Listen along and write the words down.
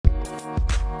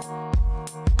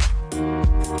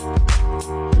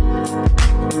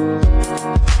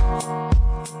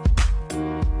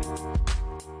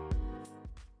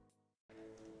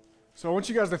want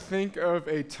you guys to think of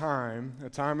a time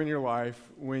in your life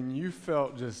when you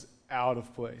felt just out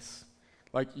of place.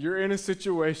 Like you're in a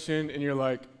situation and you're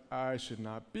like, I should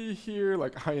not be here.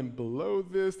 Like I am below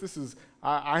this.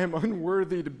 I am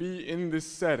unworthy to be in this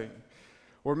setting.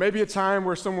 Or maybe a time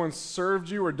where someone served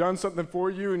you or done something for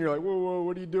you and you're like, whoa,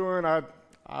 what are you doing?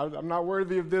 I'm not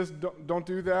worthy of this. Don't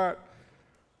do that.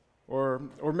 Or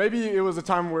maybe it was a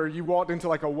time where you walked into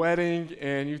like a wedding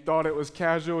and you thought it was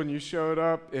casual and you showed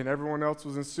up and everyone else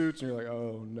was in suits and you're like,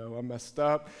 oh no, I messed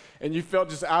up. And you felt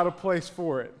just out of place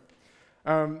for it.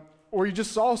 Or you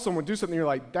just saw someone do something and you're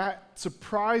like, that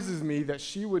surprises me that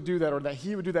she would do that or that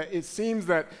he would do that. It seems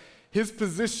that his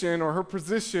position or her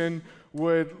position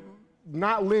would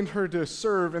not lend her to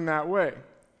serve in that way.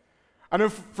 I know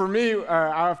for me,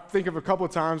 I think of a couple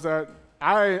of times that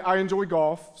I enjoy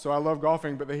golf, so I love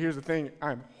golfing, but here's the thing,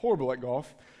 I'm horrible at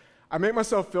golf. I make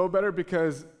myself feel better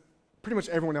because pretty much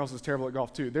everyone else is terrible at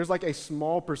golf too. There's like a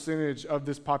small percentage of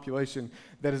this population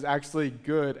that is actually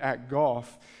good at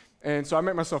golf, and so I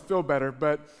make myself feel better,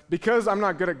 but because I'm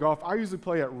not good at golf, I usually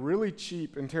play at really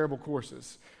cheap and terrible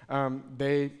courses.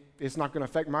 It's not going to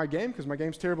affect my game because my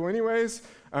game's terrible anyways.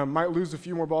 Might lose a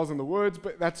few more balls in the woods,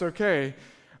 but that's okay.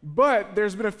 But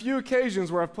there's been a few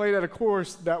occasions where I've played at a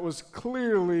course that was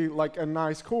clearly like a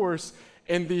nice course,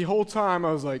 and the whole time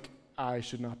I was like, I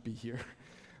should not be here.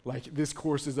 Like, this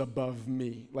course is above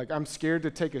me. Like, I'm scared to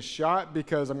take a shot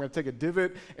because I'm going to take a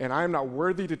divot, and I am not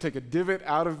worthy to take a divot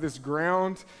out of this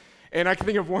ground. And I can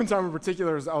think of one time in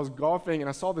particular as I was golfing, and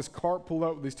I saw this cart pull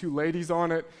up with these two ladies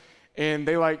on it, and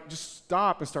they like just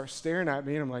stop and start staring at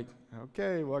me, and I'm like,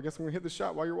 okay, well, I guess I'm going to hit the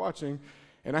shot while you're watching.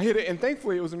 And I hit it, and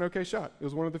thankfully it was an okay shot. It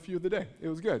was one of the few of the day. It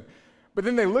was good. But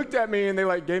then they looked at me, and they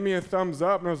like gave me a thumbs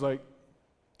up, and I was like,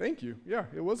 thank you. Yeah,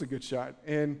 it was a good shot.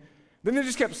 And then they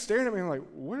just kept staring at me, and I'm like,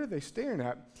 what are they staring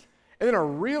at? And then I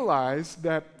realized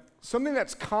that something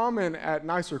that's common at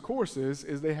nicer courses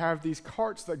is they have these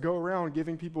carts that go around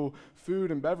giving people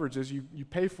food and beverages. You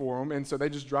pay for them, and so they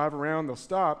just drive around, they'll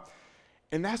stop.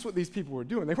 And that's what these people were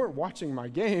doing. They weren't watching my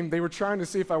game. They were trying to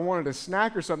see if I wanted a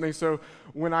snack or something. So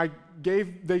when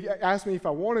they asked me if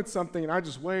I wanted something, and I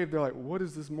just waved, they're like, what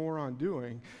is this moron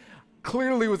doing?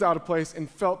 Clearly was out of place and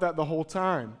felt that the whole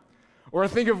time. Or I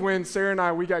think of when Sarah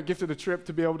and we got gifted a trip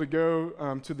to be able to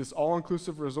go to this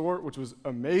all-inclusive resort, which was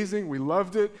amazing. We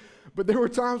loved it. But there were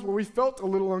times where we felt a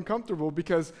little uncomfortable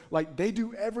because, like, they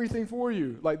do everything for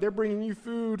you. Like, they're bringing you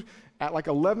food at, like,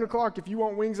 11 o'clock. If you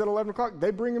want wings at 11 o'clock,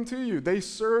 they bring them to you. They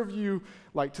serve you,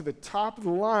 like, to the top of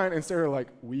the line. And Sarah, like,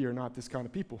 we are not this kind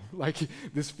of people. Like,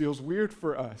 this feels weird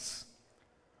for us.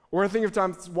 Or I think of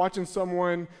times watching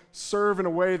someone serve in a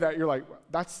way that you're like,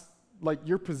 that's, like,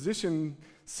 your position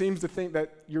seems to think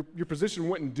that your position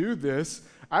wouldn't do this.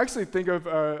 I actually think of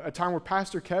a time where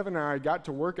Pastor Kevin and I got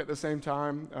to work at the same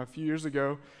time a few years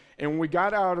ago, and when we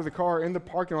got out of the car in the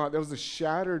parking lot, there was a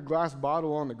shattered glass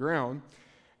bottle on the ground,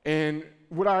 and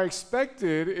what I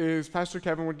expected is Pastor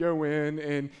Kevin would go in,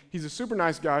 and he's a super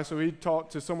nice guy, so he'd talk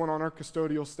to someone on our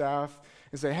custodial staff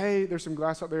and say, hey, there's some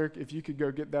glass out there. If you could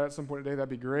go get that at some point today, that'd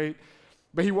be great.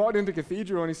 But he walked into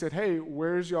Cathedral and he said, hey,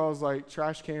 where's y'all's like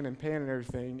trash can and pan and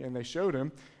everything? And they showed him,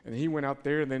 and he went out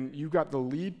there, and then you got the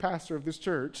lead pastor of this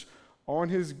church on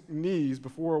his knees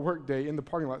before a work day in the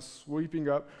parking lot sweeping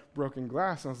up broken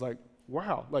glass. And I was like,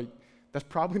 wow, like that's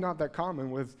probably not that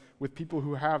common with people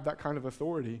who have that kind of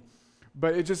authority.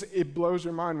 But it blows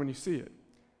your mind when you see it.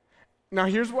 Now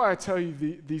here's why I tell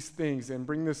you these things and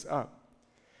bring this up.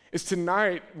 Is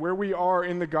tonight, where we are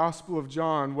in the Gospel of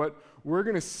John, what we're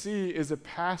going to see is a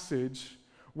passage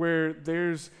where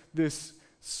there's this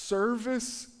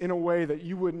service in a way that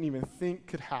you wouldn't even think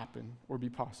could happen or be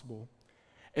possible.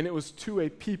 And it was to a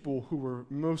people who were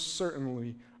most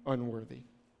certainly unworthy.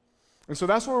 And so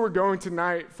that's where we're going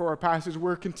tonight for our passage.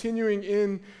 We're continuing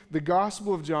in the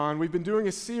Gospel of John. We've been doing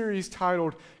a series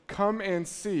titled Come and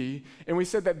See, and we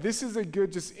said that this is a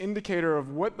good just indicator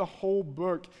of what the whole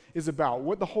book is about,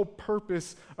 what the whole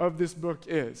purpose of this book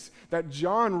is. That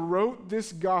John wrote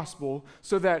this gospel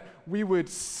so that we would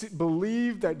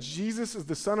believe that Jesus is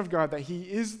the Son of God, that he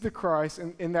is the Christ,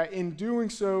 and that in doing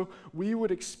so, we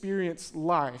would experience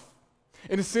life.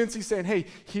 In a sense, he's saying, hey,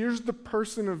 here's the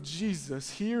person of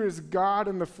Jesus. Here is God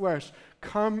in the flesh.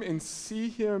 Come and see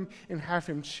him and have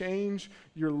him change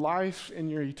your life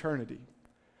and your eternity.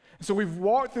 So we've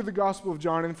walked through the Gospel of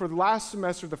John, and for the last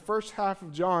semester, the first half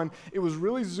of John, it was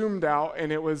really zoomed out,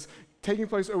 and it was taking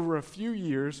place over a few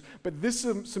years. But this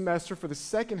semester, for the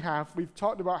second half, we've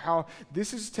talked about how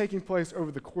this is taking place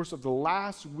over the course of the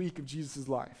last week of Jesus'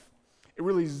 life. It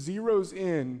really zeroes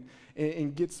in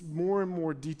and gets more and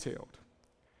more detailed.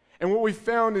 And what we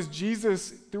found is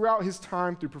Jesus, throughout his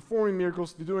time, through performing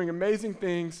miracles, through doing amazing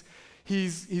things,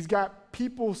 he's got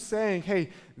people saying,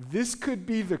 hey, this could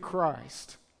be the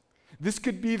Christ. This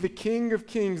could be the King of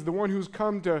Kings, the one who's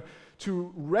come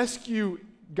to rescue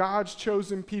God's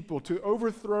chosen people, to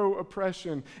overthrow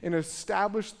oppression and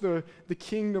establish the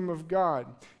kingdom of God.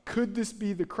 Could this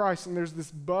be the Christ? And there's this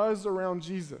buzz around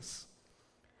Jesus.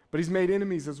 But he's made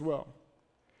enemies as well.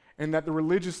 And that the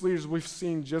religious leaders we've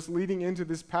seen just leading into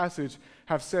this passage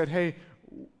have said, hey,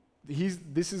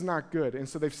 this is not good. And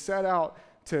so they've set out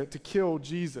to kill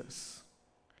Jesus.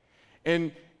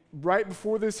 And right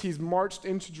before this, he's marched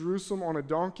into Jerusalem on a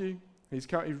donkey.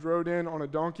 He rode in on a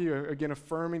donkey, again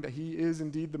affirming that he is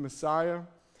indeed the Messiah.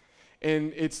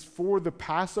 And it's for the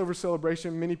Passover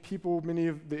celebration. Many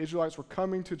of the Israelites were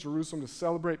coming to Jerusalem to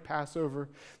celebrate Passover,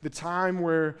 the time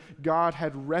where God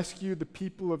had rescued the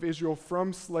people of Israel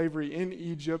from slavery in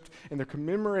Egypt, and they're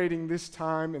commemorating this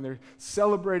time, and they're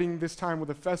celebrating this time with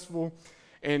a festival.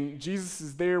 And Jesus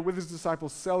is there with his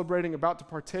disciples celebrating, about to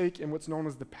partake in what's known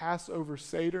as the Passover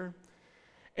Seder.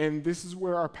 And this is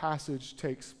where our passage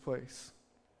takes place.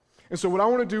 And so what I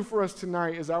want to do for us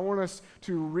tonight is I want us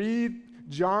to read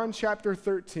John chapter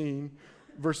 13,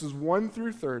 verses 1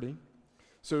 through 30.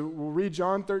 So we'll read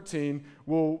John 13.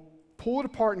 We'll pull it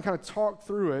apart and kind of talk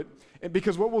through it. And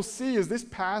because what we'll see is this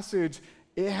passage,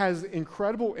 it has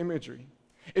incredible imagery.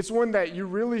 It's one that you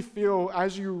really feel,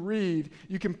 as you read,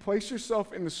 you can place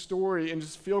yourself in the story and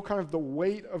just feel kind of the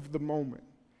weight of the moment.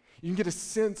 You can get a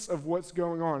sense of what's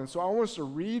going on. And so I want us to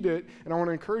read it, and I want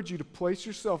to encourage you to place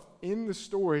yourself in the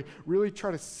story, really try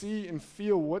to see and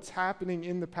feel what's happening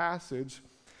in the passage.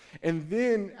 And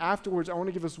then afterwards, I want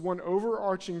to give us one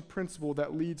overarching principle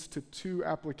that leads to two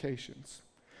applications.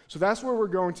 So that's where we're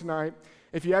going tonight.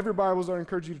 If you have your Bibles, I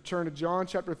encourage you to turn to John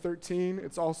chapter 13.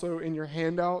 It's also in your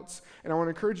handouts. And I want to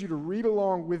encourage you to read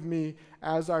along with me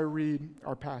as I read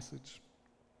our passage.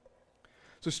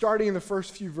 So starting in the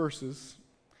first few verses,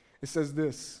 it says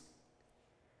this: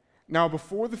 Now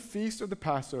before the feast of the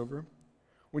Passover,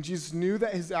 when Jesus knew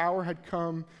that his hour had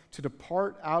come to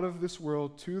depart out of this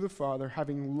world to the Father,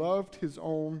 having loved his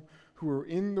own who were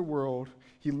in the world,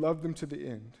 he loved them to the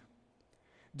end.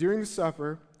 During the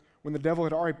supper, when the devil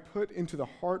had already put into the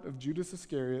heart of Judas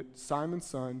Iscariot, Simon's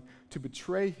son, to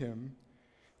betray him,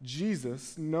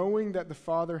 Jesus, knowing that the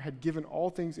Father had given all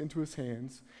things into his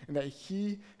hands, and that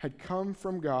he had come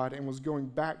from God and was going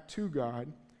back to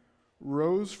God,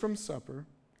 rose from supper.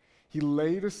 He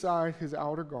laid aside his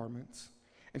outer garments,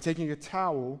 and taking a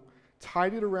towel,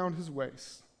 tied it around his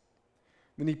waist.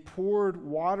 Then he poured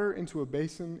water into a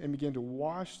basin and began to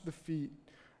wash the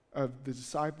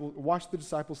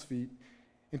disciples' feet,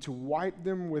 and to wipe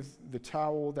them with the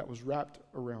towel that was wrapped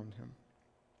around him.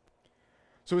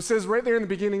 So it says right there in the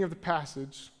beginning of the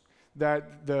passage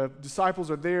that the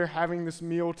disciples are there having this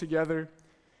meal together.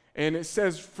 And it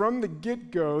says from the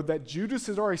get-go that Judas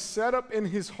has already set up in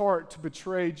his heart to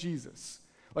betray Jesus.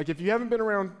 Like, if you haven't been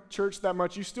around church that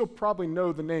much, you still probably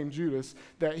know the name Judas,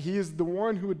 that he is the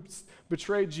one who would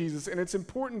betray Jesus. And it's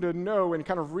important to know and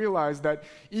kind of realize that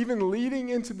even leading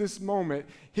into this moment,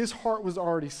 his heart was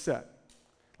already set.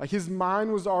 Like, his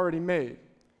mind was already made.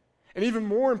 And even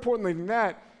more importantly than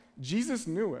that, Jesus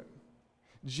knew it.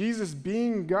 Jesus,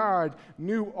 being God,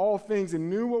 knew all things and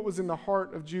knew what was in the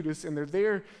heart of Judas, and they're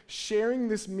there sharing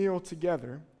this meal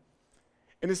together.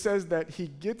 And it says that he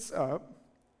gets up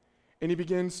and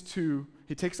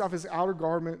he takes off his outer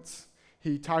garments,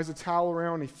 he ties a towel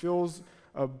around, he fills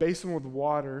a basin with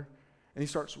water, and he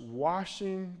starts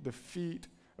washing the feet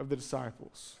of the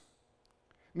disciples.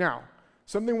 Now,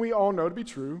 something we all know to be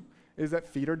true is that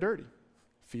feet are dirty.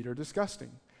 Feet are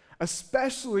disgusting,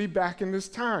 especially back in this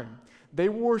time. They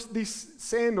wore these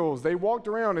sandals. They walked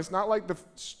around. It's not like the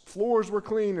floors were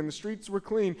clean and the streets were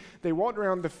clean. They walked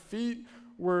around. The feet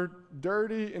were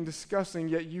dirty and disgusting,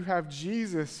 yet you have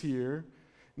Jesus here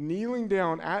kneeling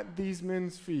down at these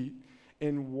men's feet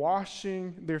and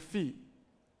washing their feet.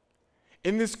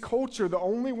 In this culture, the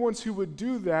only ones who would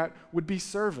do that would be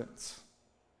servants.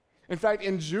 In fact,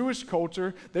 in Jewish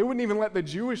culture, they wouldn't even let the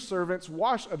Jewish servants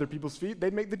wash other people's feet.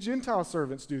 They'd make the Gentile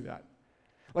servants do that.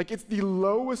 Like, it's the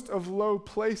lowest of low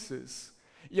places.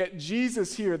 Yet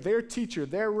Jesus here, their teacher,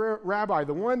 their rabbi,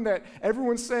 the one that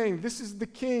everyone's saying, this is the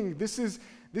king, this is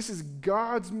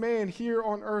God's man here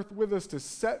on earth with us to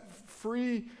set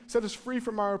us free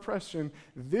from our oppression.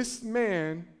 This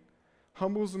man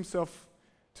humbles himself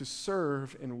to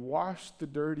serve and wash the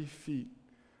dirty feet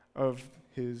of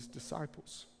his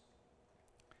disciples.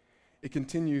 It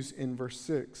continues in verse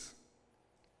 6.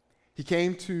 He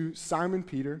came to Simon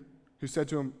Peter, who said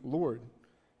to him, "Lord,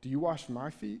 do you wash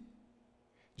my feet?"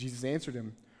 Jesus answered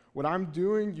him, What I'm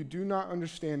doing you do not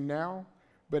understand now,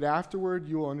 but afterward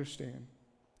you will understand."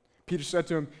 Peter said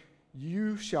to him,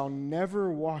 "You shall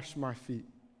never wash my feet."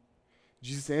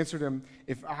 Jesus answered him,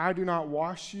 "If I do not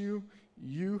wash you,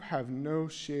 you have no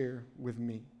share with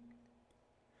me."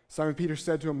 Simon Peter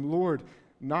said to him, "Lord,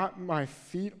 not my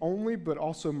feet only, but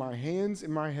also my hands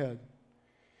and my head."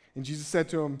 And Jesus said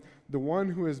to him, "The one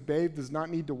who is bathed does not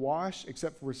need to wash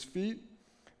except for his feet,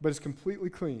 but is completely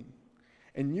clean.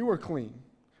 And you are clean,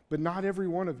 but not every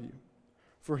one of you."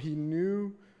 For he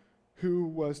knew who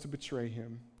was to betray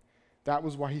him. That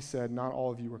was why he said, "Not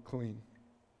all of you are clean."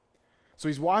 So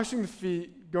he's washing the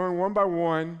feet, going one by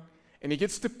one, and he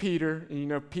gets to Peter,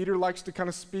 and Peter likes to kind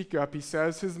of speak up. He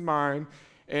says his mind,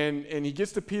 and he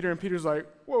gets to Peter, and Peter's like,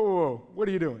 whoa, what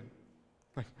are you doing?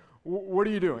 Like, what are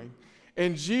you doing?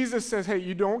 And Jesus says, hey,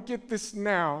 you don't get this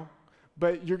now,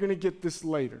 but you're going to get this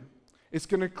later. It's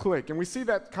going to click. And we see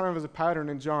that kind of as a pattern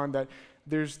in John, that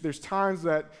there's times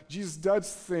that Jesus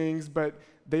does things, but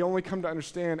they only come to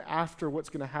understand after what's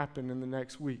going to happen in the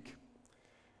next week.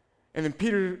 And then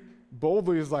Peter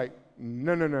boldly is like,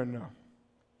 no.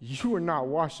 You are not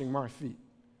washing my feet.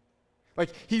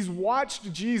 Like, he's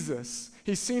watched Jesus.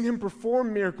 He's seen him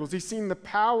perform miracles. He's seen the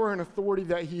power and authority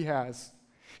that he has.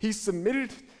 He's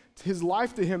submitted his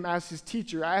life to him as his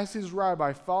teacher, as his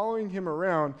rabbi, following him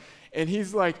around. And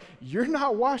he's like, you're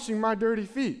not washing my dirty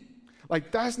feet.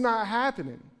 Like, that's not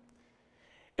happening.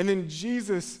 And then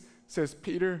Jesus says,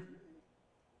 Peter,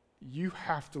 you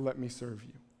have to let me serve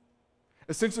you.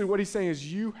 Essentially what he's saying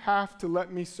is, you have to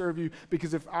let me serve you,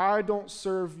 because if I don't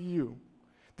serve you,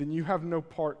 then you have no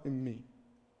part in me.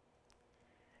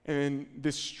 And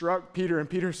this struck Peter, and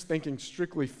Peter's thinking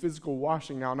strictly physical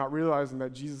washing now, not realizing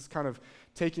that Jesus is kind of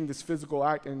taking this physical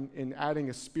act and adding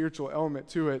a spiritual element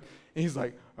to it. And he's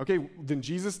like, okay, then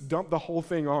Jesus, dump the whole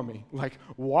thing on me. Like,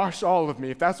 wash all of me.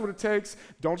 If that's what it takes,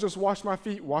 don't just wash my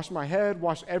feet, wash my head,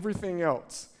 wash everything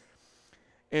else.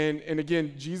 And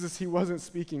again, Jesus, he wasn't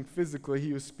speaking physically.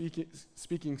 He was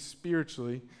speaking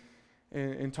spiritually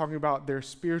and talking about their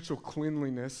spiritual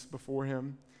cleanliness before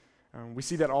him. We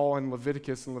see that all in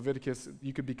Leviticus. In Leviticus,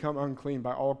 you could become unclean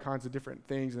by all kinds of different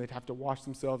things, and they'd have to wash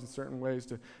themselves in certain ways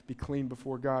to be clean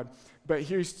before God. But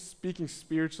here he's speaking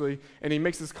spiritually, and he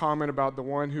makes this comment about the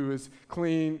one who is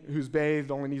clean, who's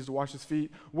bathed, only needs to wash his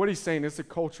feet. What he's saying is a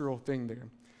cultural thing there.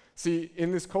 See,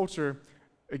 in this culture,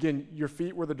 again, your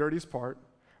feet were the dirtiest part,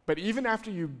 but even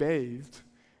after you bathed,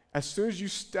 as soon as you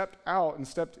stepped out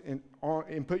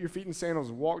and put your feet in sandals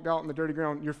and walked out in the dirty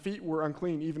ground, your feet were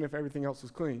unclean, even if everything else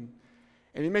was clean.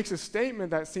 And he makes a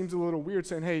statement that seems a little weird,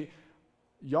 saying, hey,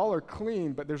 y'all are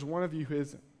clean, but there's one of you who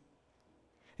isn't.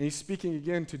 And he's speaking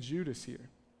again to Judas here,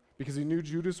 because he knew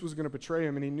Judas was going to betray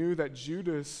him, and he knew that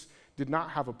Judas did not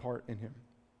have a part in him.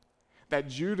 That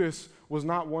Judas was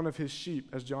not one of his sheep,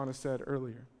 as John has said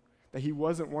earlier. That he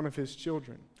wasn't one of his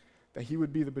children. That he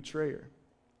would be the betrayer.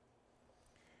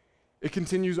 It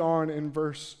continues on in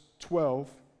verse 12.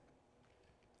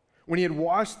 When he had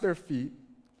washed their feet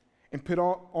and put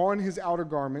on his outer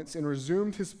garments and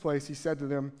resumed his place, he said to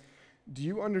them, "Do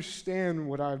you understand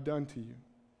what I have done to you?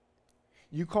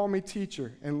 You call me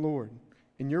teacher and Lord,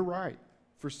 and you're right,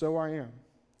 for so I am.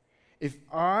 If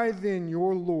I then,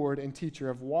 your Lord and teacher,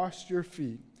 have washed your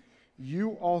feet,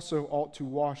 you also ought to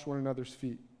wash one another's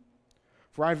feet.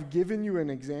 For I have given you an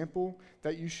example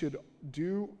that you should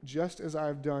do just as I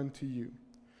have done to you.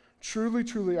 Truly,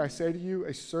 truly, I say to you,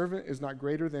 a servant is not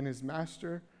greater than his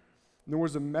master, nor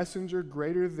is a messenger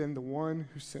greater than the one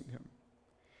who sent him.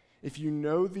 If you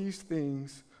know these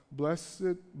things,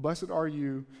 blessed are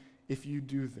you if you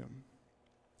do them."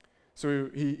 So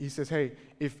he says, hey,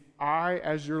 if I,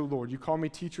 as your Lord, you call me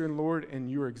teacher and Lord,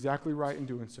 and you are exactly right in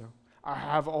doing so. I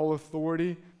have all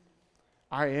authority.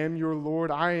 I am your Lord.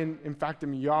 I, in fact,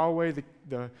 am Yahweh,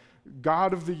 the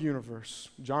God of the universe.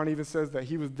 John even says that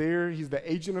he was there. He's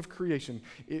the agent of creation.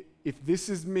 If this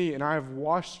is me and I have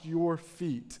washed your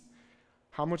feet,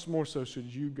 how much more so should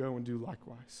you go and do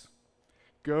likewise?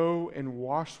 Go and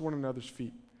wash one another's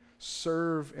feet.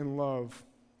 Serve and love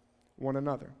one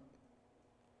another.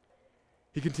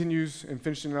 He continues and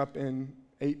finishing up in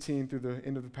 18 through the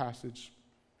end of the passage.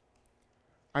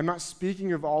 "I'm not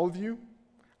speaking of all of you.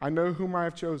 I know whom I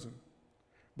have chosen.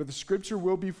 But the scripture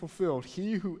will be fulfilled.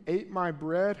 He who ate my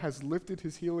bread has lifted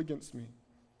his heel against me.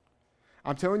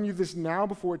 I'm telling you this now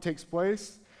before it takes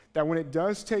place, that when it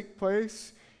does take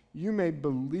place, you may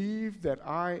believe that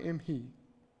I am he.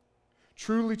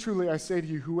 Truly, truly, I say to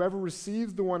you, whoever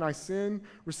receives the one I send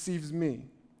receives me.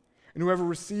 And whoever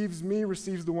receives me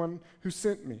receives the one who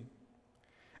sent me."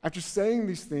 After saying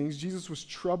these things, Jesus was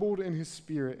troubled in his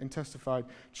spirit and testified,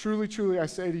 "Truly, truly, I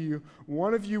say to you,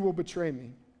 one of you will betray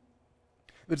me."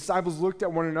 The disciples looked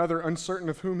at one another, uncertain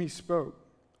of whom he spoke.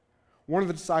 One of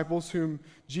the disciples whom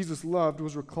Jesus loved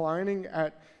was reclining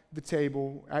at the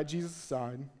table at Jesus'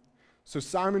 side. So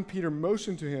Simon Peter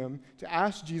motioned to him to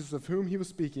ask Jesus of whom he was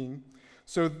speaking.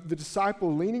 So the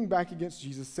disciple, leaning back against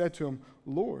Jesus, said to him,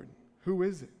 "Lord, who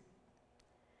is it?"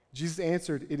 Jesus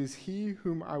answered, "It is he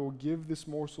whom I will give this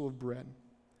morsel of bread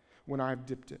when I have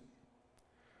dipped it."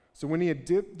 So when he had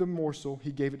dipped the morsel,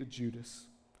 he gave it to Judas,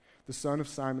 the son of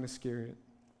Simon Iscariot.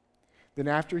 Then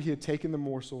after he had taken the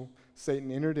morsel,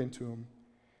 Satan entered into him.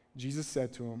 Jesus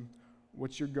said to him,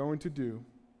 "What you're going to do,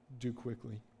 do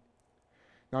quickly."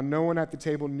 Now no one at the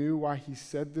table knew why he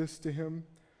said this to him.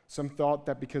 Some thought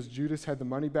that because Judas had the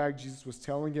money bag, Jesus was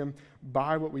telling him,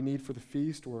 "Buy what we need for the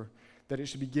feast," or that it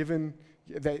should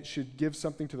give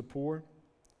something to the poor.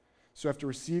 So after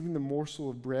receiving the morsel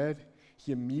of bread,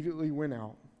 he immediately went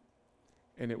out,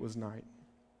 and it was night.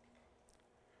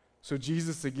 So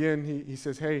Jesus, again, he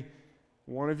says, hey,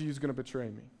 one of you is going to betray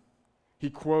me. He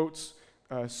quotes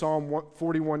Psalm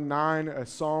 41:9, a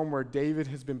psalm where David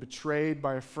has been betrayed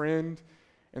by a friend,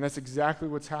 and that's exactly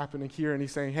what's happening here. And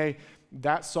he's saying, hey,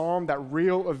 that psalm, that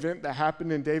real event that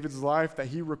happened in David's life that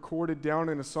he recorded down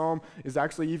in a psalm is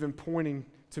actually even pointing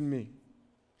to me.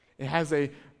 It has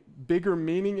a bigger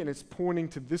meaning, and it's pointing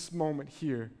to this moment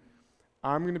here.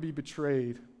 I'm going to be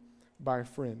betrayed by a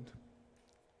friend.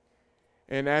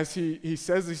 And as he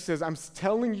says, I'm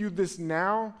telling you this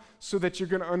now so that you're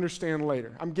going to understand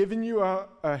later. I'm giving you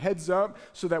a heads up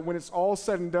so that when it's all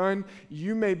said and done,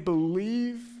 you may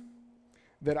believe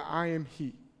that I am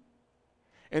he.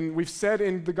 And we've said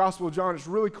in the Gospel of John, it's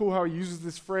really cool how he uses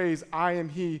this phrase, I am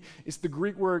he. It's the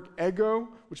Greek word ego,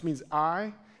 which means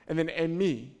I, and then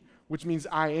eimi, which means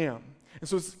I am. And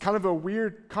so it's kind of a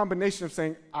weird combination of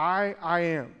saying, I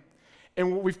am.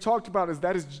 And what we've talked about is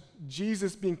that is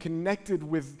Jesus being connected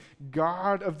with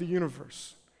God of the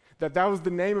universe. That was the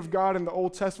name of God in the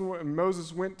Old Testament. When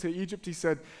Moses went to Egypt, he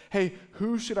said, hey,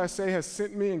 who should I say has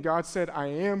sent me? And God said, I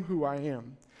am who I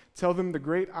am. Tell them the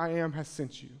great I am has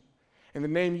sent you. And the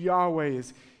name Yahweh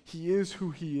is, he is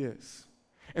who he is.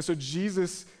 And so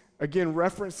Jesus, again,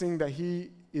 referencing that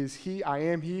he is he, I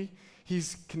am he,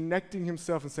 he's connecting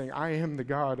himself and saying, I am the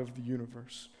God of the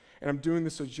universe. And I'm doing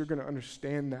this so that you're going to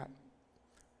understand that.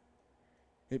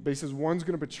 But he says, one's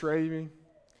going to betray me.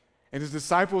 And his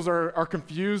disciples are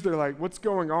confused. They're like, what's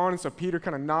going on? And so Peter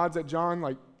kind of nods at John,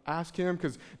 like, ask him,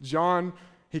 because John,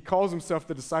 he calls himself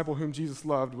the disciple whom Jesus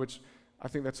loved, which I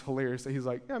think that's hilarious. That he's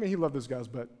like, yeah, I mean, he loved those guys,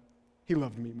 but he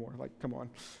loved me more. Like, come on.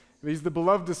 But he's the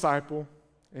beloved disciple,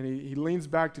 and he leans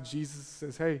back to Jesus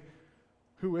and says, hey,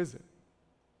 who is it?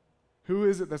 Who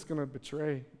is it that's going to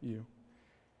betray you?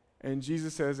 And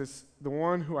Jesus says, it's the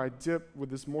one who I dip with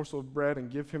this morsel of bread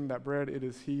and give him that bread. It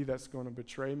is he that's going to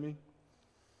betray me.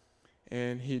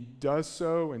 And he does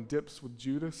so and dips with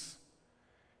Judas.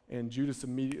 And Judas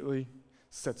immediately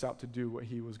sets out to do what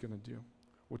he was going to do,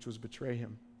 which was betray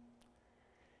him.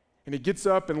 And he gets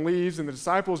up and leaves, and the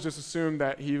disciples just assumed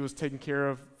that he was taking care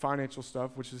of financial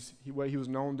stuff, which is what he was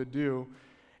known to do.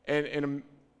 And in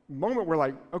a moment we're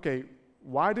like, okay,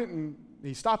 why didn't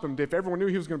he stop him? If everyone knew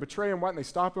he was going to betray him, why didn't they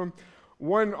stop him?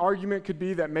 One argument could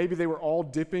be that maybe they were all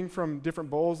dipping from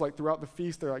different bowls, like throughout the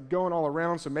feast. They're like going all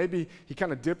around, so maybe he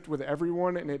kind of dipped with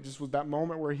everyone, and it just was that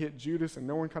moment where he hit Judas and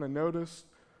no one kind of noticed.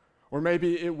 Or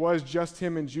maybe it was just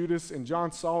him and Judas, and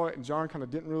John saw it, and John kind of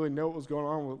didn't really know what was going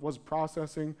on, was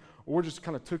processing, or just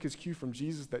kind of took his cue from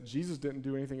Jesus that Jesus didn't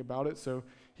do anything about it, so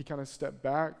he kind of stepped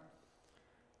back.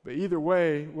 But either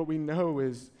way, what we know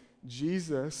is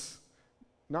Jesus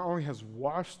not only has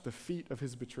washed the feet of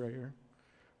his betrayer,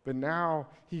 but now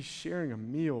he's sharing a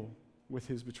meal with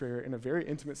his betrayer in a very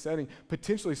intimate setting.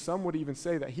 Potentially, some would even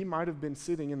say that he might have been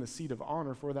sitting in the seat of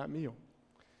honor for that meal.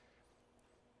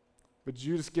 But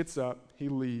Judas gets up, he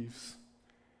leaves,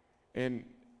 and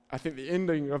I think the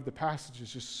ending of the passage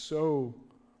is just so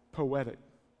poetic.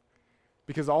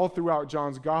 Because all throughout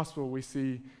John's gospel, we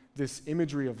see this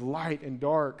imagery of light and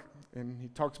dark. And he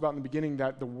talks about in the beginning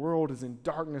that the world is in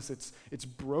darkness. It's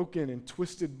broken and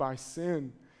twisted by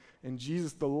sin. And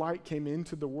Jesus, the light, came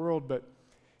into the world. But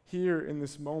here in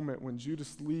this moment, when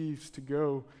Judas leaves to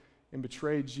go and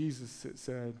betray Jesus, it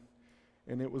said,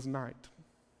 and it was night.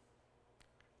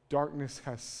 Darkness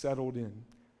has settled in.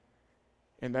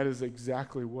 And that is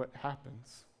exactly what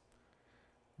happens.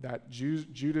 That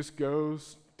Judas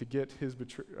goes to get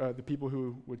the people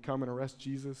who would come and arrest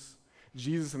Jesus.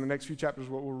 Jesus, in the next few chapters,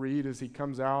 what we'll read is he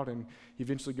comes out and he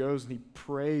eventually goes and he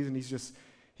prays, and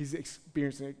he's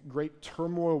experiencing a great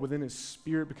turmoil within his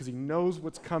spirit because he knows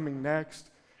what's coming next,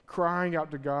 crying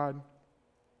out to God.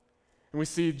 And we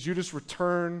see Judas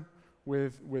return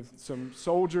with some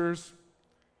soldiers,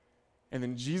 And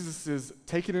then Jesus is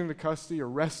taken into custody,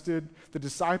 arrested. The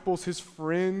disciples, his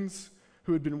friends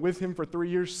who had been with him for 3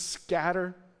 years,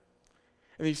 scatter.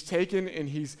 And he's taken and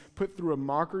he's put through a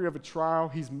mockery of a trial.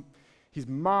 He's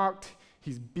mocked,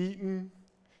 he's beaten,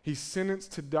 he's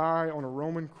sentenced to die on a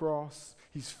Roman cross.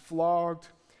 He's flogged,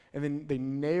 and then they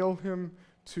nail him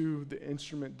to the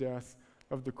instrument death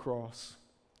of the cross.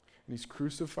 And he's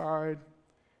crucified,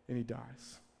 and he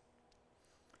dies.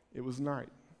 It was night.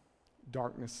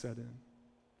 Darkness set in.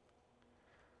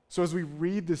 So as we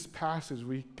read this passage,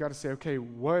 we got to say, okay,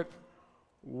 what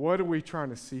are we trying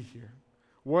to see here?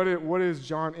 What is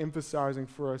John emphasizing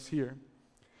for us here?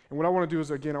 And what I want to do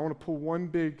is, again, I want to pull one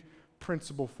big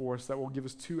principle for us that will give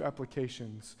us two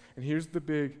applications. And here's the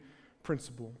big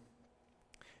principle,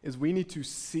 is we need to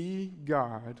see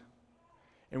God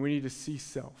and we need to see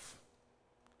self.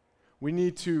 We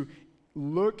need to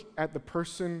look at the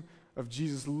person of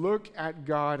Jesus, look at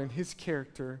God and his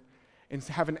character, and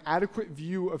have an adequate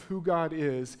view of who God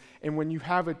is. And when you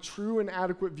have a true and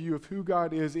adequate view of who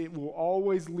God is, it will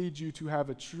always lead you to have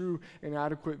a true and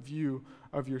adequate view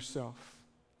of yourself.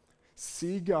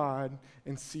 See God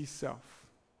and see self.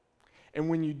 And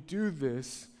when you do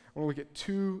this, I want to look at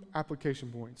two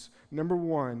application points. Number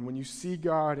one, when you see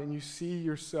God and you see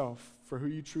yourself for who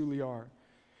you truly are,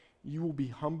 you will be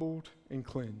humbled and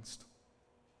cleansed.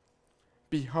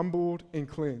 Be humbled and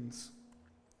cleansed.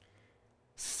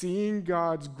 Seeing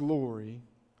God's glory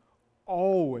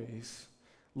always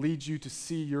leads you to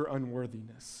see your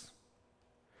unworthiness.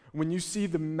 When you see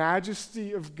the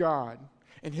majesty of God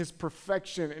and his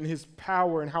perfection and his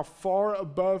power and how far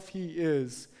above he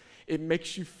is, it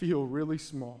makes you feel really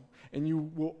small. And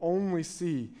you will only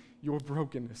see your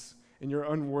brokenness and your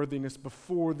unworthiness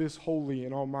before this holy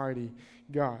and almighty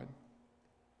God.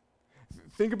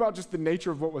 Think about just the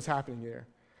nature of what was happening there.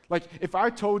 Like, if I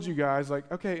told you guys,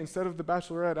 like, okay, instead of the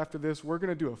Bachelorette after this, we're going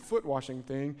to do a foot washing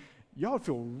thing, y'all would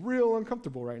feel real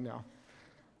uncomfortable right now.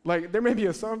 Like, there may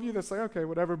be some of you that's like, okay,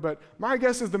 whatever, but my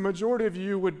guess is the majority of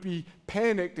you would be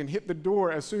panicked and hit the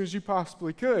door as soon as you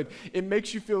possibly could. It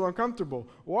makes you feel uncomfortable.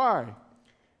 Why?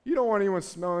 You don't want anyone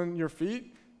smelling your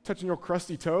feet, touching your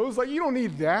crusty toes. Like, you don't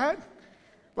need that.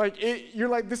 Like, you're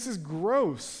like, this is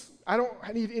gross. I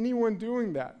don't need anyone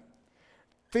doing that.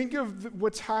 Think of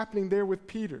what's happening there with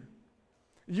Peter.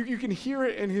 You can hear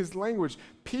it in his language.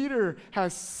 Peter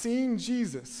has seen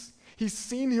Jesus. He's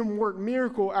seen him work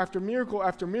miracle after miracle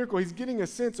after miracle. He's getting a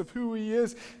sense of who he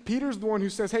is. Peter's the one who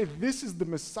says, hey, this is the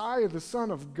Messiah, the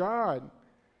Son of God.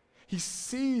 He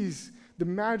sees the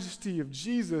majesty of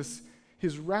Jesus,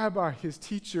 his rabbi, his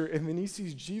teacher, and then he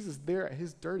sees Jesus there at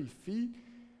his dirty feet.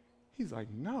 He's like,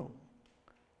 no.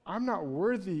 I'm not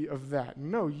worthy of that.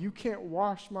 No, you can't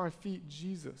wash my feet,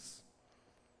 Jesus.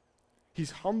 He's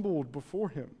humbled before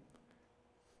him.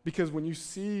 Because when you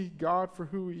see God for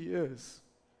who he is,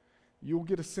 you'll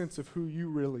get a sense of who you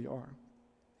really are.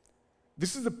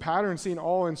 This is a pattern seen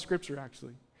all in Scripture,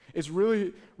 actually. It's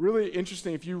really, really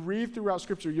interesting. If you read throughout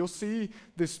Scripture, you'll see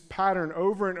this pattern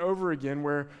over and over again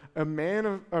where a man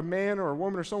or a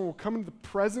woman or someone will come into the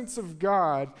presence of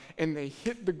God and they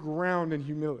hit the ground in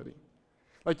humility.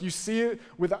 Like you see it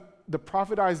with the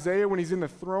prophet Isaiah when he's in the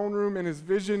throne room in his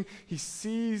vision. He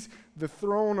sees the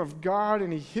throne of God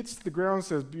and he hits the ground and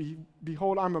says,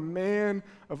 behold, I'm a man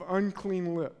of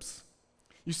unclean lips.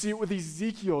 You see it with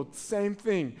Ezekiel, same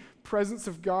thing. Presence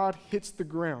of God hits the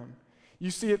ground. You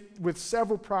see it with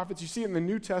several prophets. You see it in the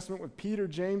New Testament with Peter,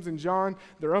 James, and John.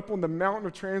 They're up on the mountain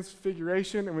of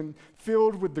transfiguration, and when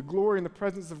filled with the glory and the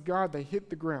presence of God, they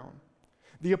hit the ground.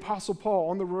 The Apostle Paul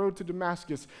on the road to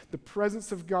Damascus, the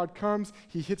presence of God comes,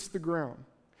 he hits the ground.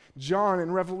 John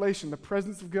in Revelation, the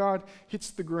presence of God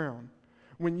hits the ground.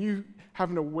 When you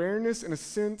have an awareness and a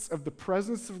sense of the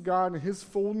presence of God and his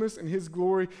fullness and his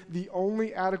glory, the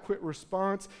only adequate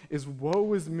response is,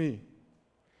 woe is me.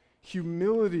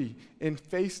 Humility and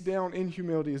face down in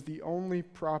humility is the only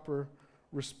proper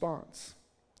response.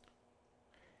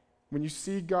 When you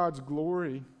see God's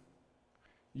glory,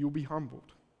 you'll be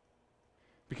humbled.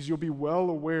 Because you'll be well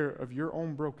aware of your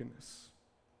own brokenness.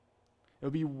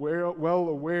 You'll be well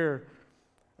aware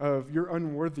of your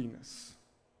unworthiness.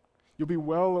 You'll be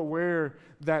well aware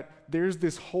that there's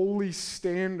this holy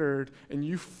standard and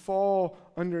you fall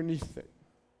underneath it.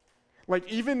 Like,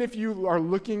 even if you are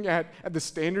looking at the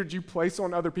standards you place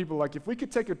on other people, like if we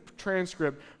could take a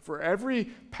transcript for every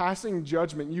passing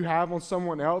judgment you have on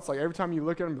someone else, like every time you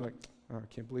look at them, be like, oh, I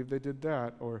can't believe they did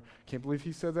that, or can't believe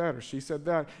he said that, or she said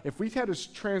that. If we had a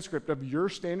transcript of your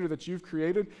standard that you've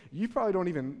created, you probably don't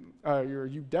even,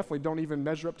 you definitely don't even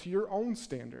measure up to your own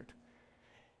standard.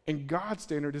 And God's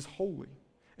standard is holy.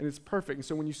 and it's perfect. And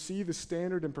so when you see the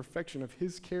standard and perfection of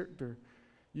his character,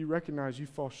 you recognize you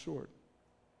fall short.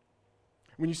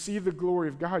 When you see the glory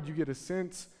of God, you get a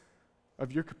sense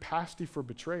of your capacity for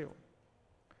betrayal,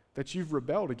 that you've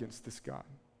rebelled against this God.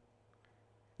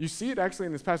 You see it actually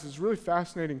in this passage. It's really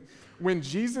fascinating. When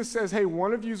Jesus says, hey,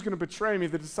 one of you is going to betray me,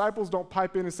 the disciples don't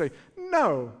pipe in and say,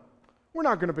 no, we're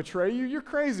not going to betray you. You're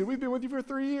crazy. We've been with you for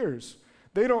 3 years.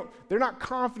 They're not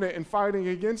confident in fighting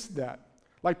against that.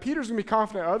 Like Peter's going to be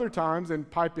confident other times and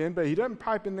pipe in, but he doesn't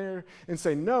pipe in there and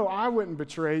say, no, I wouldn't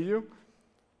betray you.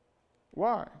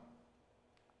 Why?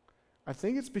 I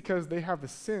think it's because they have a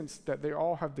sense that they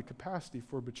all have the capacity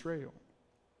for betrayal.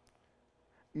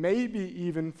 Maybe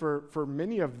even for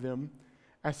many of them,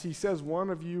 as he says,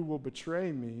 one of you will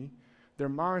betray me, their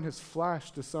mind has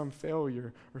flashed to some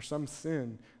failure or some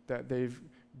sin that they've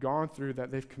gone through,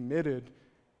 that they've committed,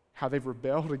 how they've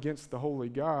rebelled against the holy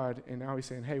God, and now he's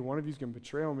saying, hey, one of you is going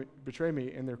to betray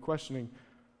me, and they're questioning,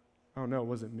 oh no,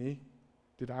 was it me?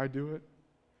 Did I do it?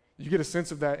 You get a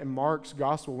sense of that in Mark's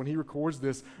gospel when he records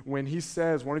this. When he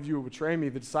says, one of you will betray me,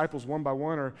 the disciples one by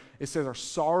one are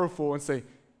sorrowful and say,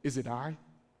 is it I?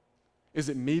 Is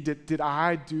it me? Did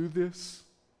I do this?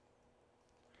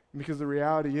 Because the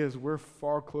reality is we're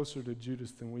far closer to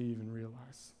Judas than we even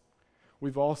realize.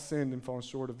 We've all sinned and fallen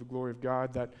short of the glory of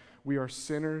God, that we are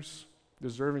sinners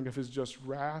deserving of his just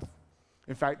wrath.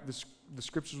 In fact, the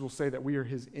scriptures will say that we are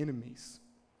his enemies.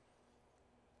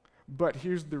 But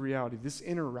here's the reality. This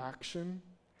interaction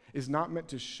is not meant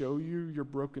to show you your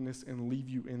brokenness and leave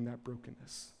you in that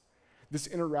brokenness. This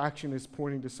interaction is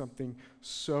pointing to something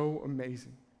so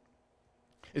amazing.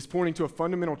 It's pointing to a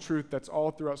fundamental truth that's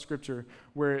all throughout Scripture,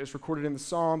 where it's recorded in the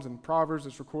Psalms and Proverbs,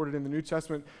 it's recorded in the New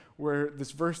Testament, where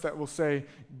this verse that will say,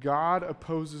 God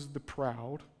opposes the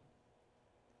proud,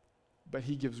 but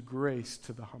he gives grace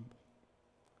to the humble.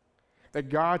 That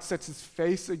God sets his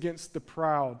face against the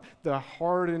proud, the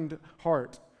hardened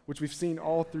heart, which we've seen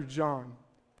all through John,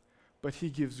 but he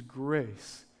gives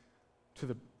grace to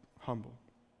the humble.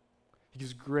 He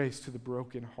gives grace to the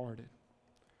brokenhearted.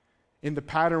 In the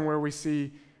pattern where we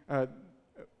see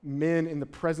men in the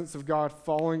presence of God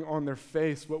falling on their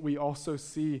face, what we also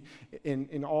see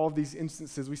in all of these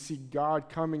instances, we see God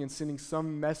coming and sending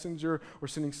some messenger or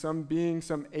sending some being,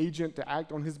 some agent to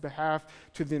act on his behalf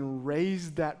to then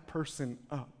raise that person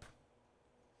up.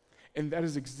 And that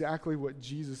is exactly what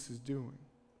Jesus is doing.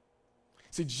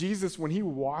 See, Jesus, when he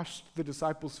washed the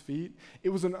disciples' feet, it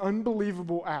was an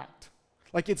unbelievable act.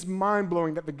 Like, it's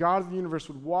mind-blowing that the God of the universe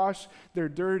would wash their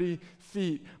dirty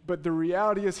feet. But the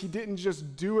reality is he didn't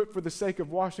just do it for the sake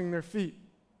of washing their feet.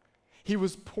 He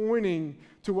was pointing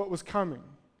to what was coming.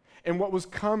 And what was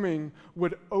coming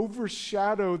would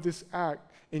overshadow this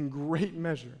act in great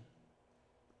measure.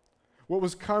 What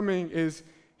was coming is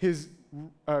his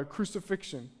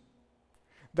crucifixion.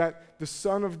 That the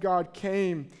Son of God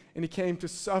came, and he came to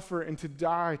suffer and to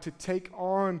die, to take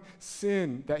on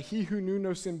sin, that he who knew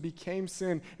no sin became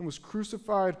sin and was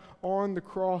crucified on the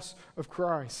cross of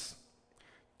Christ,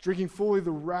 drinking fully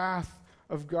the wrath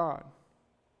of God,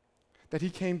 that he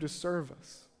came to serve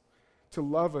us, to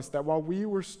love us, that while we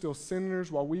were still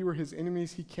sinners, while we were his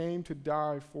enemies, he came to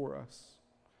die for us.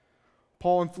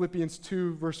 Paul in Philippians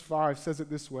 2, verse 5 says it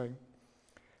this way,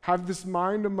 have this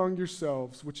mind among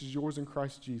yourselves, which is yours in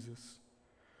Christ Jesus,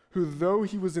 who though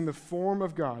he was in the form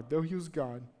of God, though he was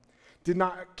God, did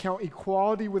not count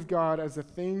equality with God as a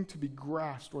thing to be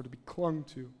grasped or to be clung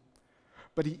to,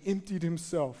 but he emptied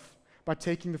himself by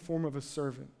taking the form of a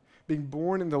servant. Being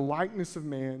born in the likeness of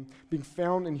man, being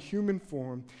found in human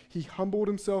form, he humbled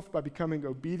himself by becoming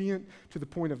obedient to the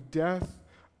point of death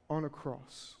on a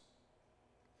cross.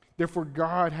 Therefore,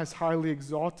 God has highly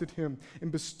exalted him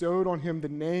and bestowed on him the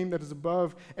name that is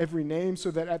above every name,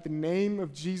 so that at the name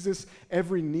of Jesus,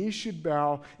 every knee should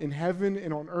bow in heaven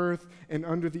and on earth and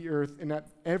under the earth, and that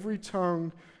every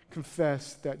tongue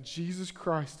confess that Jesus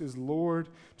Christ is Lord,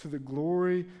 to the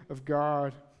glory of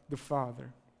God the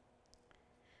Father.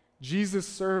 Jesus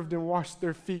served and washed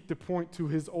their feet to point to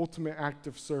his ultimate act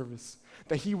of service,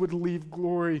 that he would leave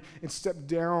glory and step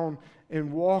down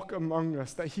and walk among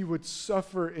us, that he would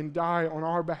suffer and die on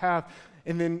our behalf,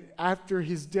 and then after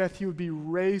his death, he would be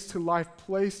raised to life,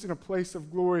 placed in a place of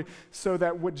glory, so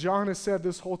that what John has said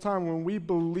this whole time, when we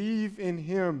believe in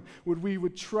him, when we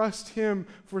would trust him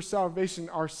for salvation,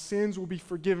 our sins will be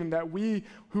forgiven, that we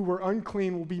who were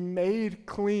unclean will be made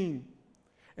clean,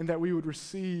 and that we would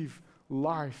receive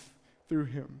life through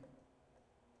him.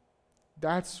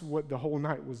 That's what the whole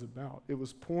night was about. It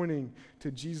was pointing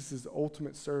to Jesus'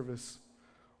 ultimate service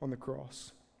on the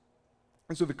cross.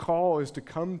 And so the call is to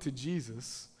come to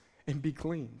Jesus and be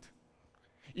cleaned.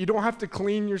 You don't have to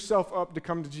clean yourself up to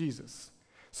come to Jesus.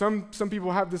 Some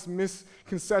people have this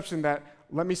misconception that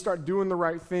let me start doing the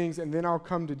right things and then I'll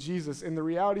come to Jesus. And the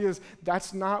reality is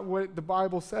that's not what the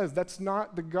Bible says. That's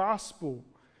not the gospel.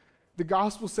 The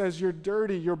gospel says you're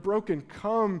dirty, you're broken.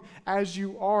 Come as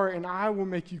you are and I will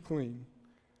make you clean.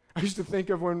 I used to think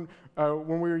of when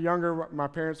we were younger, my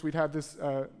parents, we'd have this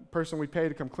person we'd pay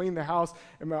to come clean the house.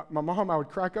 And my mom, I would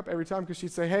crack up every time because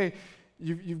she'd say, hey,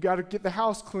 you've got to get the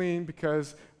house clean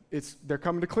because they're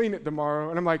coming to clean it tomorrow.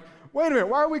 And I'm like, wait a minute,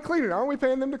 why are we cleaning it? Aren't we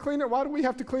paying them to clean it? Why do we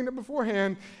have to clean it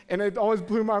beforehand? And it always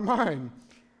blew my mind.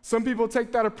 Some people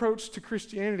take that approach to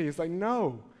Christianity. It's like,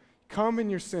 no, come in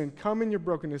your sin, come in your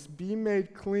brokenness, be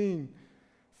made clean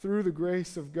through the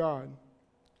grace of God.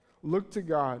 Look to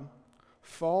God,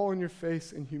 fall on your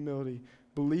face in humility,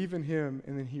 believe in him,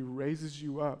 and then he raises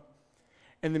you up.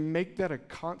 And then make that a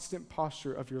constant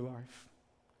posture of your life.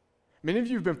 Many of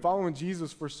you have been following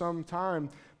Jesus for some time,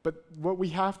 but what we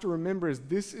have to remember is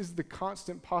this is the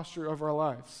constant posture of our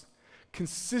lives.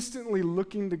 Consistently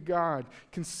looking to God,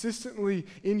 consistently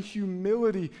in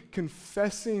humility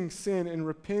confessing sin and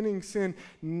repenting sin,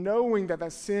 knowing that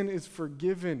that sin is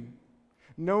forgiven,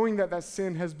 knowing that that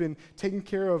sin has been taken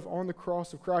care of on the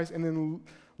cross of Christ, and then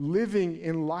living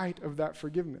in light of that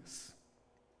forgiveness.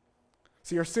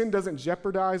 See, our sin doesn't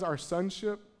jeopardize our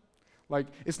sonship. Like,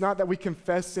 it's not that we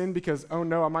confess sin because, oh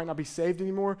no, I might not be saved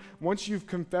anymore. Once you've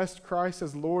confessed Christ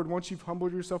as Lord, once you've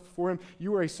humbled yourself before him,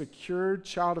 you are a secured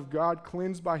child of God,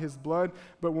 cleansed by his blood.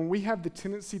 But when we have the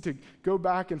tendency to go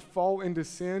back and fall into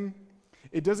sin,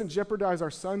 it doesn't jeopardize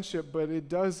our sonship, but it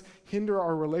does hinder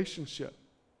our relationship.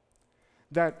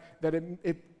 That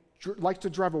it likes to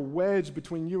drive a wedge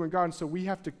between you and God, and so we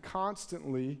have to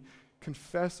constantly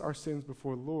confess our sins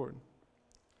before the Lord.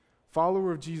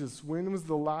 Follower of Jesus, when was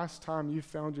the last time you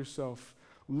found yourself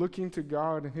looking to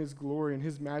God and his glory and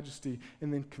his majesty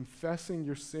and then confessing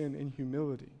your sin in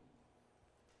humility?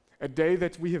 A day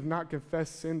that we have not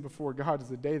confessed sin before God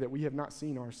is a day that we have not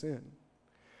seen our sin.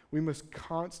 We must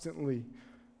constantly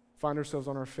find ourselves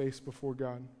on our face before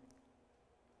God.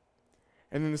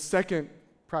 And then the second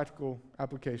practical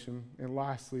application, and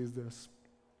lastly, is this,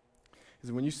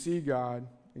 is when you see God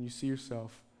and you see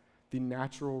yourself, the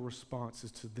natural response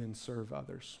is to then serve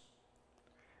others,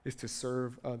 is to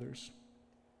serve others.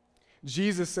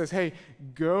 Jesus says, hey,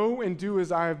 go and do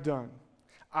as I have done.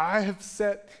 I have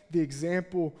set the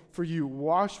example for you.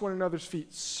 Wash one another's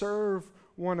feet. Serve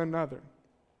one another.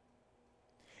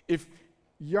 If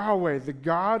Yahweh, the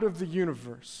God of the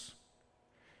universe,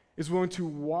 is willing to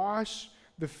wash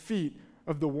the feet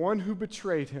of the one who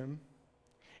betrayed him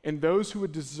and those who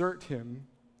would desert him,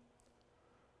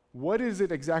 what is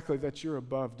it exactly that you're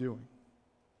above doing?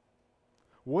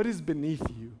 What is beneath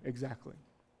you exactly?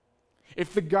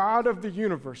 If the God of the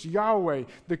universe, Yahweh,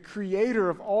 the creator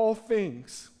of all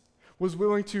things, was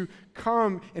willing to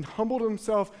come and humble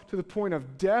himself to the point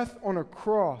of death on a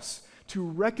cross to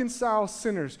reconcile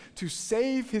sinners, to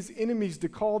save his enemies, to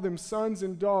call them sons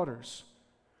and daughters,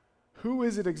 who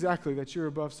is it exactly that you're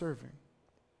above serving?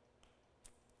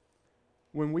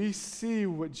 When we see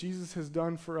what Jesus has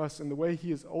done for us and the way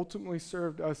he has ultimately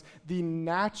served us, the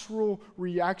natural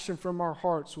reaction from our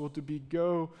hearts will be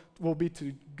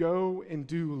to go and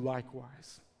do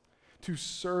likewise, to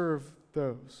serve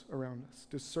those around us,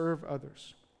 to serve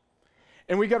others.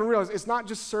 And we got to realize it's not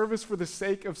just service for the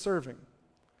sake of serving.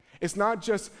 It's not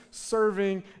just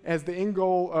serving as the end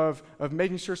goal of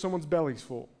making sure someone's belly's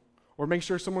full, or make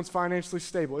sure someone's financially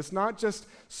stable. It's not just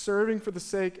serving for the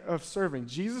sake of serving.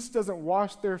 Jesus doesn't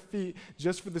wash their feet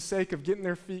just for the sake of getting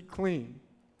their feet clean.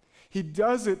 He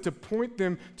does it to point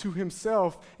them to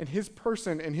himself and his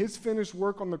person and his finished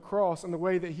work on the cross and the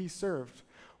way that he served.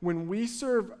 When we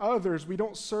serve others, we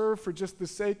don't serve for just the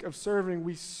sake of serving.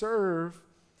 We serve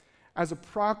as a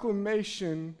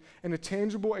proclamation and a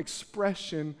tangible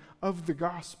expression of the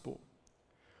gospel.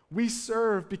 We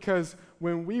serve because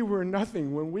when we were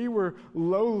nothing, when we were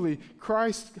lowly,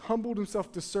 Christ humbled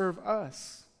himself to serve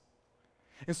us.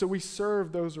 And so we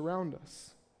serve those around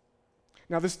us.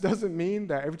 Now, this doesn't mean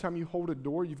that every time you hold a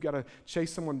door, you've got to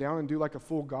chase someone down and do like a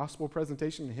full gospel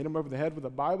presentation and hit them over the head with a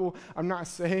Bible. I'm not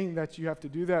saying that you have to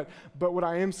do that. But what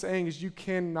I am saying is you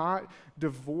cannot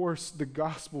divorce the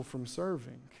gospel from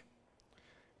serving.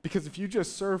 Because if you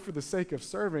just serve for the sake of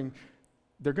serving,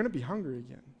 they're going to be hungry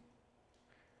again.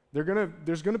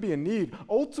 There's going to be a need.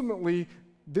 Ultimately,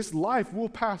 this life will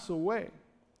pass away.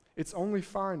 It's only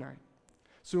finite.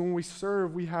 So when we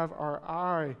serve, we have our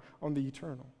eye on the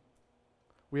eternal.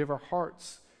 We have our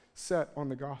hearts set on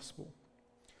the gospel.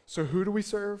 So who do we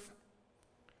serve?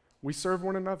 We serve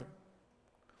one another.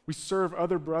 We serve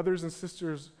other brothers and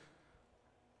sisters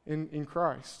in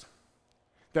Christ.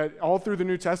 That all through the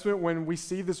New Testament, when we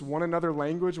see this one another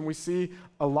language, and we see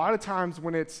a lot of times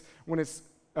when it's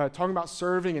talking about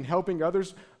serving and helping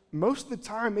others, most of the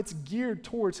time it's geared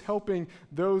towards helping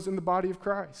those in the body of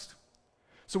Christ.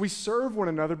 So we serve one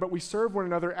another, but we serve one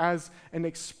another as an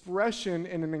expression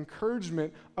and an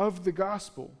encouragement of the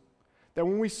gospel. That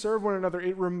when we serve one another,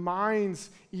 it reminds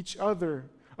each other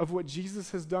of what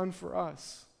Jesus has done for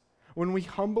us. When we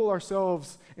humble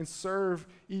ourselves and serve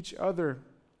each other,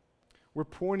 we're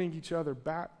pointing each other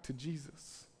back to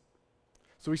Jesus.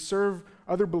 So we serve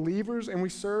other believers and we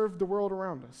serve the world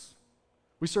around us.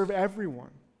 We serve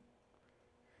everyone.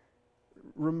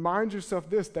 Remind yourself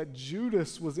this, that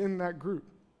Judas was in that group,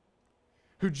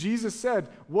 who Jesus said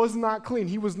was not clean.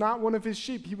 He was not one of his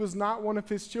sheep. He was not one of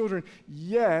his children.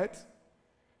 Yet,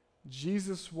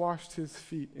 Jesus washed his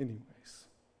feet anyways.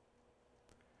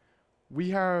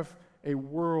 We have a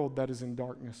world that is in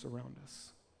darkness around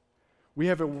us. We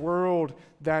have a world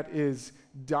that is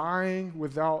dying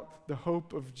without the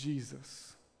hope of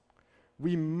Jesus.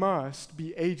 We must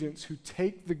be agents who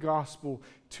take the gospel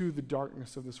to the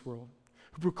darkness of this world,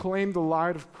 who proclaim the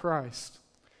light of Christ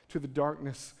to the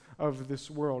darkness of this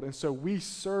world. And so we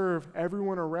serve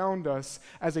everyone around us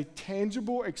as a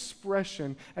tangible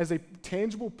expression, as a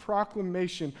tangible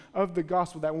proclamation of the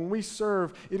gospel, that when we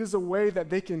serve, it is a way that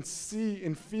they can see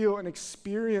and feel and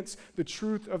experience the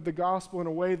truth of the gospel in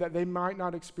a way that they might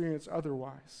not experience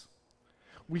otherwise.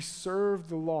 We serve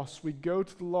the lost. We go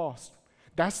to the lost.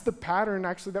 That's the pattern,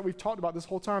 actually, that we've talked about this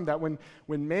whole time, that when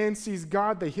man sees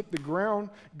God, they hit the ground.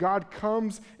 God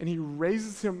comes and he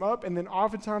raises him up, and then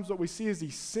oftentimes what we see is he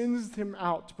sends him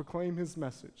out to proclaim his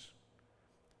message.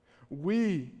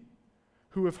 We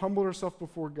who have humbled ourselves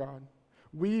before God,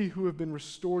 we who have been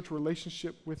restored to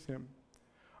relationship with him,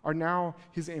 are now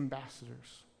his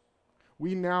ambassadors.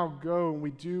 We now go and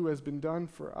we do as been done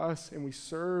for us, and we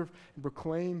serve and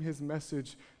proclaim his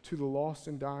message to the lost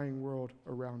and dying world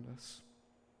around us.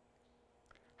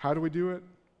 How do we do it?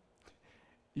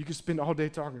 You can spend all day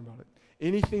talking about it.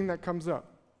 Anything that comes up.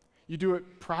 You do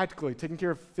it practically, taking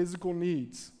care of physical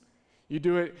needs. You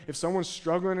do it if someone's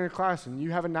struggling in a class and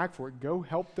you have a knack for it, go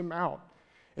help them out.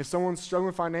 If someone's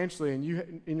struggling financially and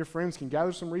you and your friends can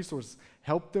gather some resources,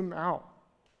 help them out.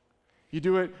 You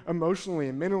do it emotionally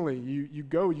and mentally. You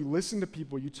go, you listen to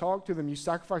people, you talk to them, you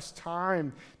sacrifice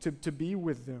time to be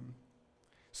with them.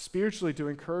 Spiritually, to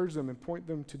encourage them and point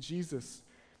them to Jesus.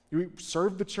 You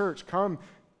serve the church. Come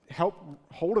help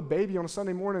hold a baby on a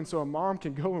Sunday morning so a mom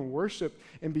can go and worship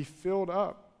and be filled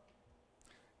up.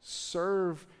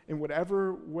 Serve in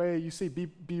whatever way you see.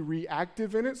 Be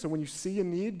reactive in it, so when you see a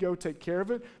need, go take care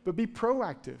of it, but be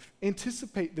proactive.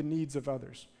 Anticipate the needs of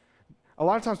others. A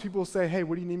lot of times people will say, hey,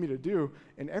 what do you need me to do?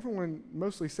 And everyone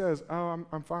mostly says, oh,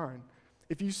 I'm fine.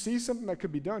 If you see something that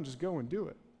could be done, just go and do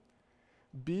it.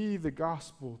 Be the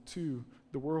gospel to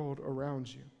the world around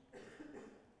you.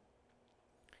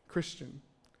 Christian,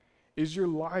 is your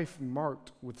life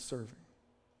marked with serving?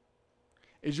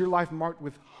 Is your life marked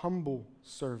with humble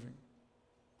serving?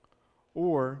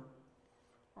 Or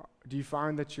do you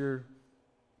find that you're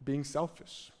being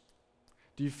selfish?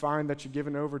 Do you find that you're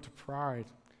given over to pride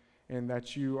and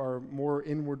that you are more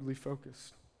inwardly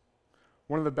focused?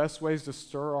 One of the best ways to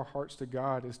stir our hearts to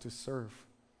God is to serve.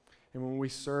 And when we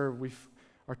serve, we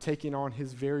are taking on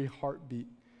his very heartbeat,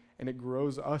 and it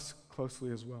grows us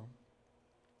closely as well.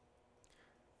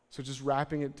 So just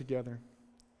wrapping it together,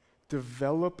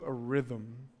 develop a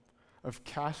rhythm of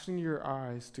casting your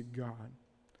eyes to God,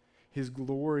 his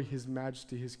glory, his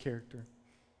majesty, his character.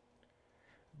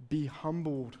 Be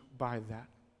humbled by that.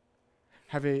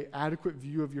 Have an adequate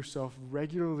view of yourself.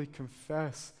 Regularly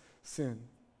confess sin.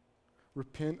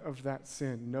 Repent of that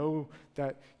sin. Know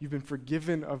that you've been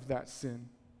forgiven of that sin.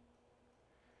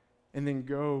 And then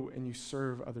go and you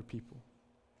serve other people.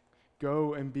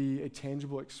 Go and be a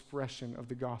tangible expression of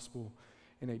the gospel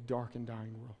in a dark and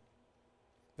dying world.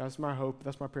 That's my hope.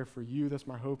 That's my prayer for you. That's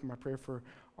my hope and my prayer for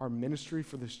our ministry,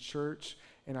 for this church.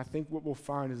 And I think what we'll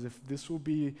find is if this will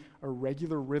be a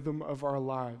regular rhythm of our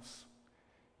lives,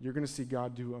 you're going to see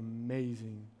God do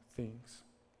amazing things.